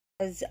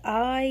As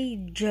I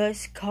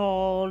just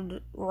called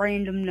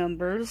random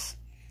numbers,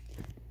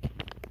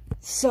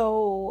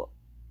 so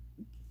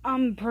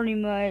I'm pretty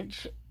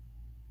much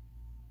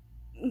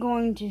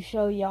going to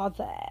show y'all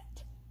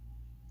that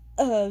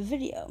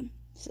video.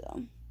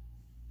 So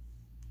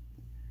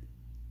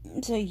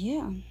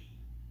yeah.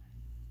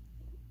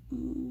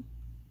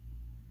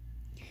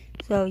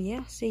 So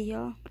yeah, see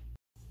y'all.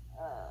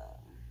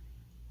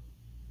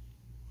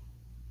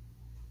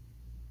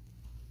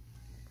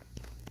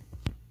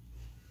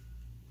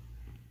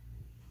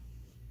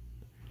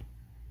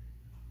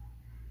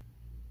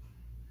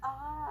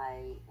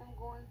 I am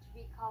going to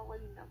be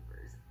calling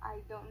numbers.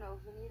 I don't know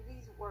if any of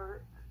these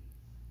work.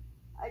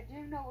 I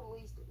do know at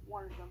least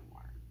one of them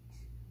works.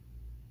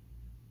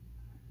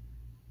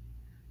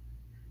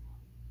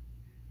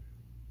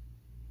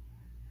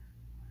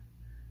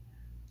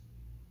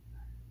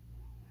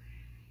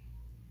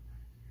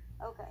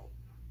 Okay.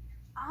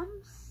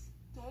 I'm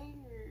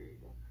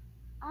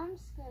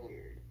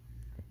scared.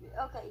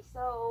 Okay,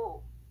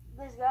 so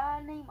this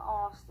guy named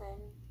Austin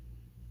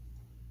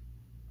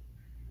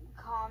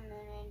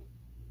commented,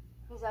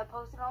 because I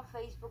posted on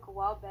Facebook a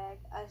while back.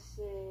 I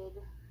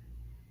said,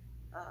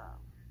 I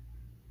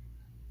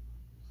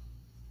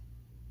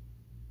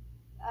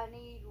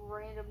need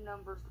random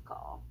numbers to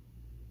call.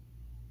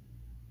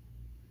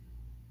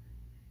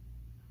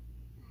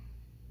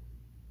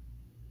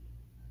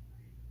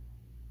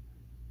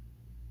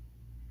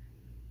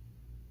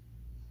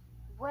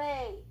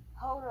 Wait,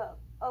 hold up.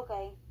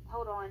 Okay,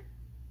 hold on.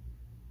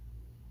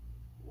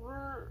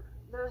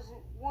 There's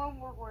one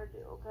we're going to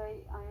do,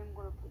 okay? I am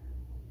going to put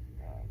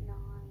that 9.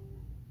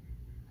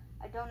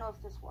 I don't know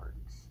if this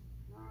works.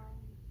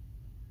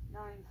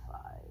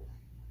 995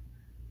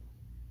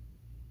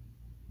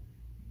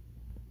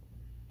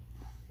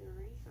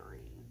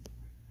 33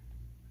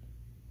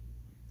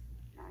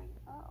 90.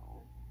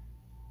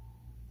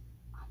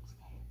 I'm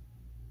scared.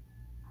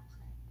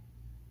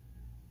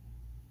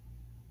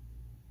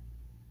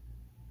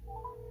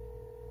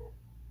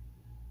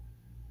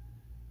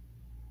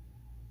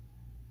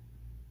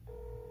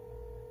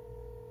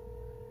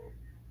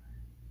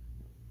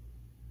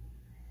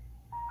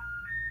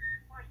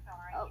 We're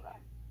sorry. Okay.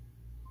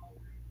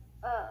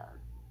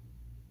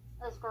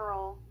 This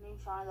girl named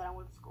Shauna that I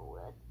went to school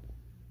with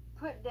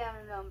put down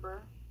a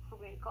number for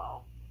me to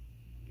call.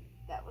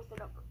 That was the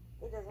number.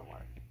 It doesn't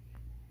work.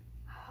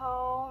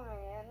 Oh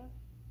man.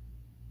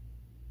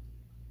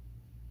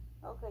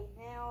 Okay,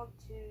 now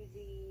to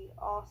the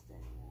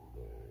Austin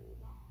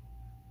dude.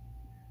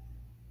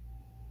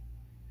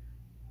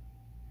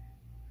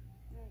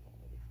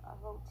 Okay,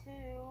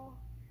 502.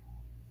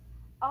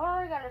 I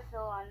already got a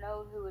feel I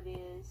know who it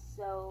is,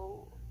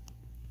 so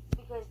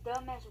because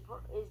Dumbass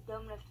is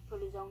dumb enough to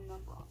put his own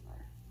number on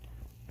there.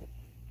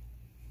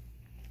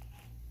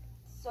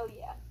 So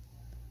yeah.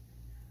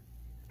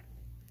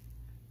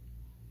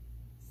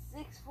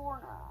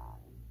 649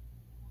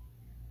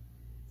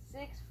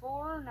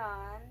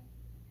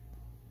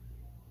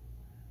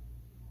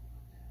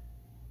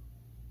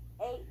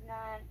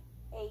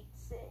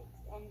 8986.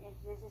 And if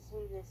this is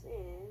who this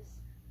is,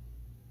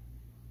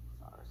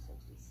 sorry,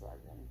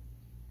 67.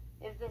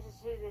 If this is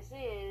who this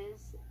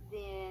is,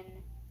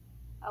 then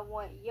I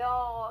want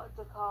y'all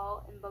to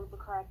call and bug the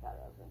crap out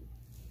of him.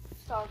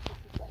 Star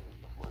 67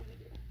 before you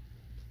do.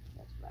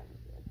 That's what I did.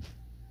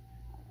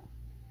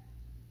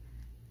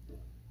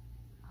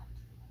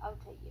 I'll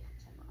take you for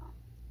 10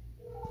 rounds.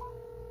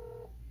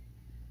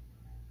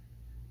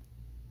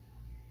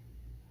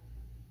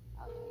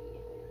 I'll tell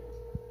you who it is.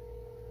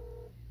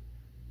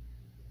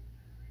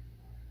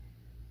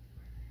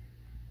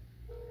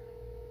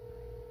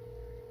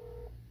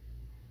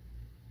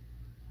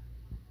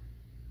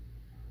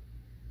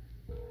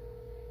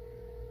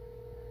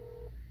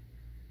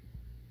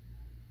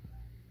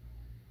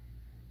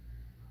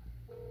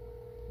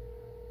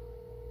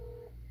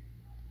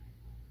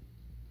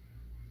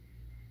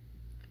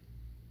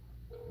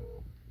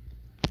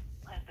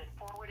 Has been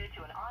forwarded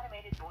to an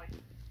automated voice.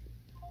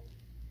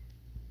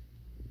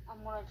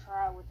 I'm gonna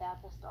try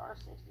without the star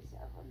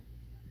 67.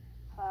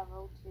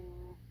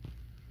 502.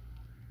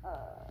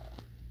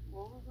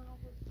 What was the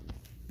number?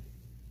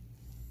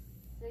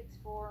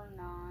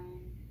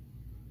 649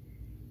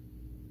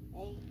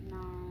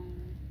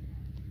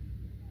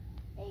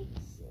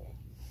 8986.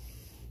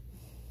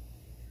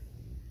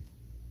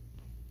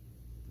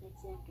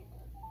 It's in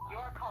Kentucky.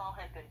 Your call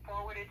has been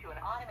forwarded to an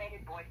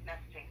automated voice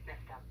messaging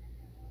system.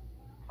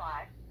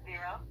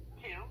 502.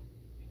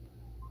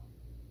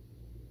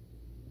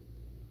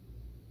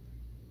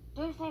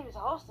 Dude's name is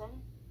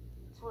Austin.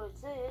 That's what it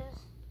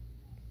says.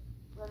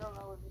 But I don't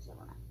know if it's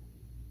ever not.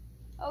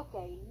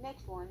 Okay,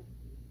 next one.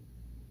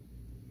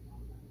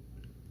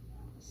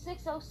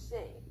 606.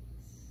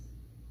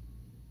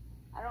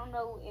 I don't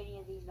know any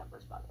of these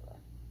numbers, by the way.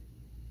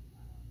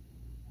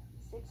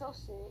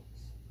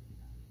 606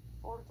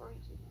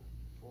 432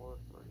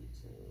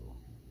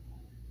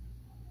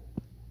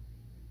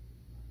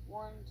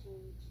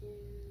 1226.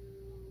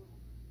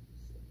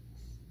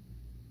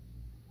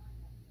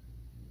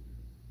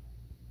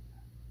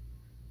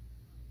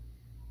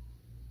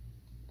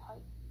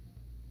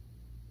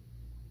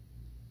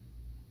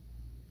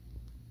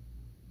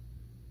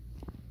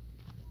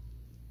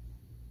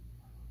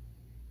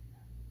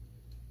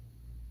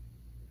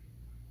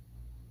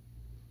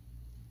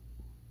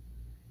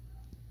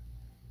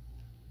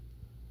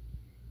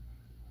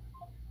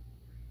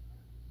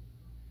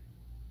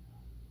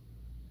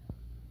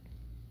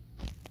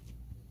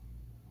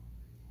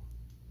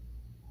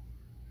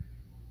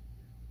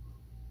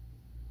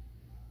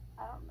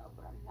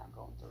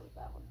 going through with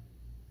that one.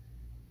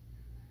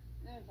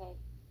 Okay.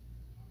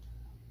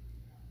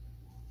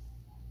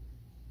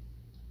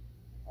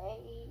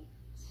 8,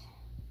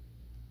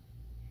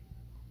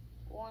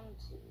 1,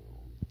 2.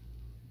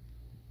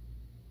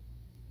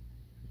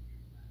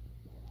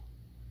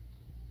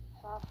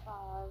 5,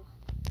 5.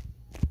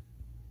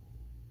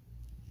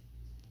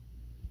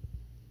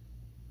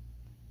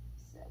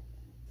 7.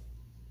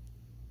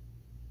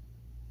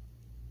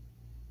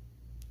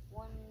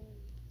 1.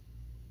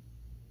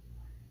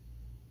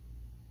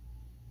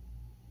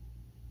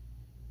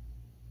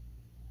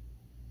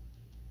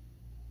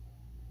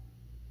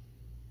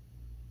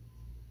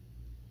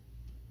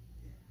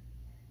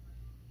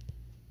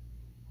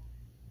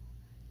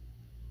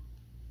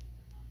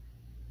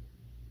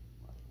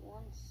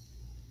 1, 6,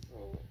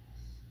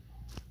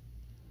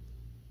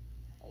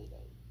 8, 8.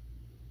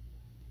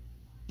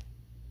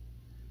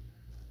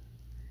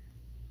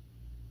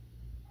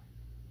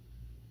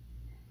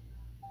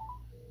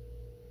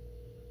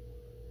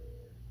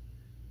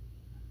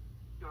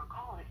 Your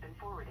call has been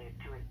forwarded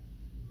to an...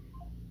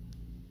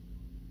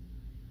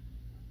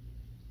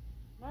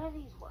 None of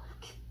these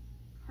work.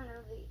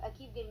 I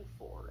keep getting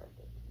forwarded.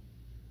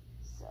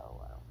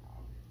 So, I don't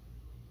know.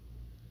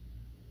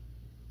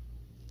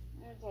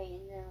 Okay,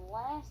 and then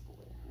last one.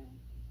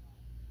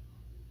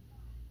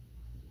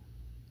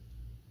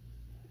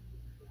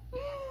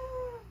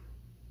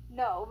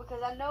 No,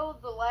 because I know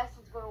the last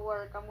one's going to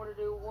work. I'm going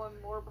to do one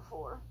more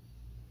before.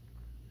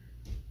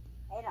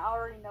 And I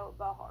already know it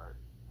by heart.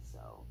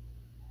 So,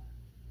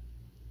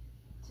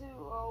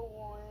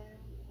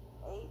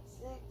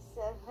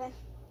 201-867-5309.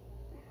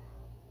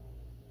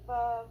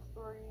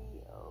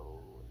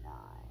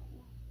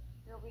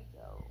 Here we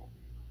go.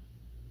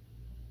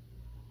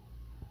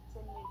 It's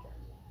in New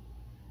Jersey.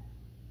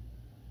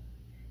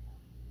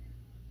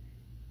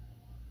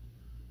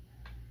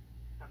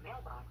 The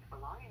mailbox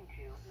belonging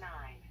to 90.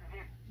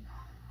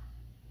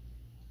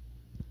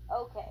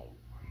 Okay.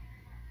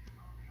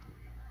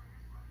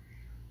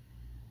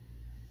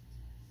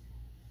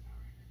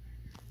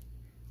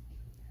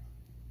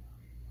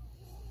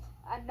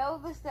 I know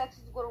this text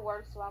is going to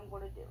work, so I'm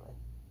going to do it.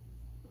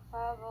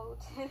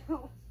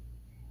 502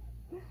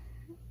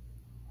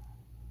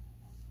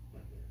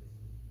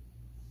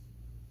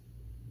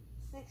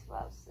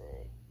 656.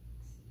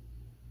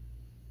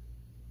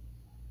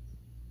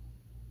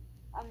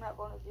 I'm not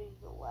going to do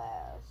the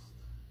last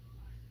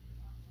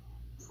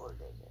 4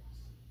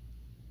 digits.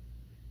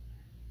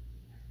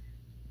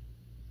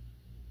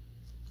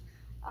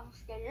 I'm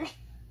scared.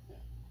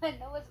 I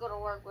know it's going to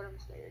work, but I'm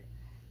scared.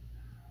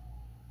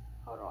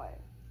 Hold on.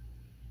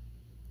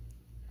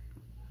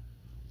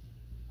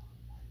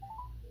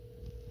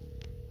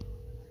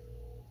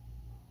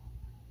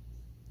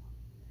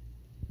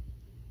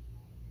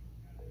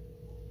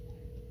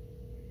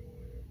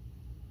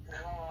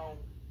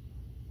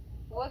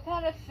 What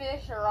kind of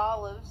fish are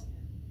olives?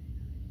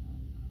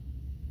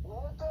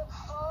 What the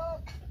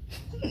fuck?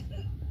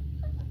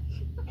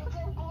 It's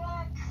a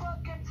black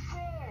fucking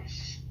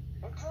fish.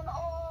 It's an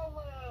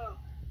olive.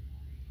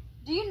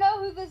 Do you know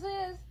who this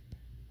is?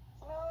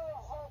 No,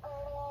 fuck at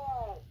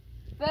all.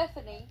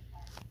 Bethany.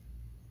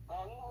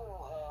 Oh, you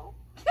little hoe.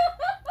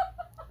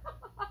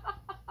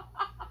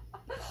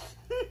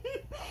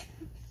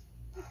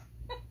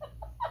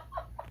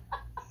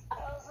 I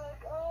was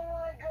like, oh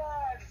my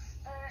god,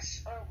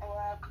 fish are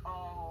black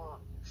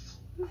olives.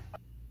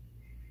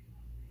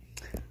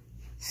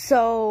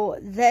 So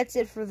that's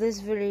it for this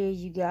video,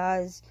 you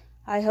guys.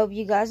 I hope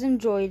you guys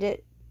enjoyed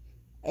it.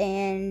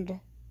 And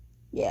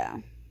yeah.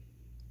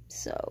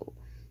 So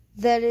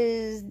that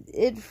is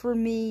it for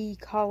me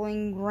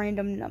calling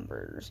random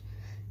numbers.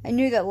 I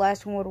knew that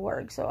last one would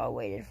work, so I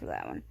waited for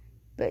that one.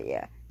 But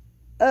yeah.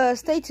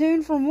 Stay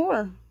tuned for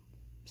more.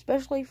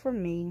 Especially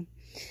from me.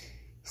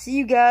 See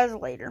you guys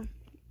later.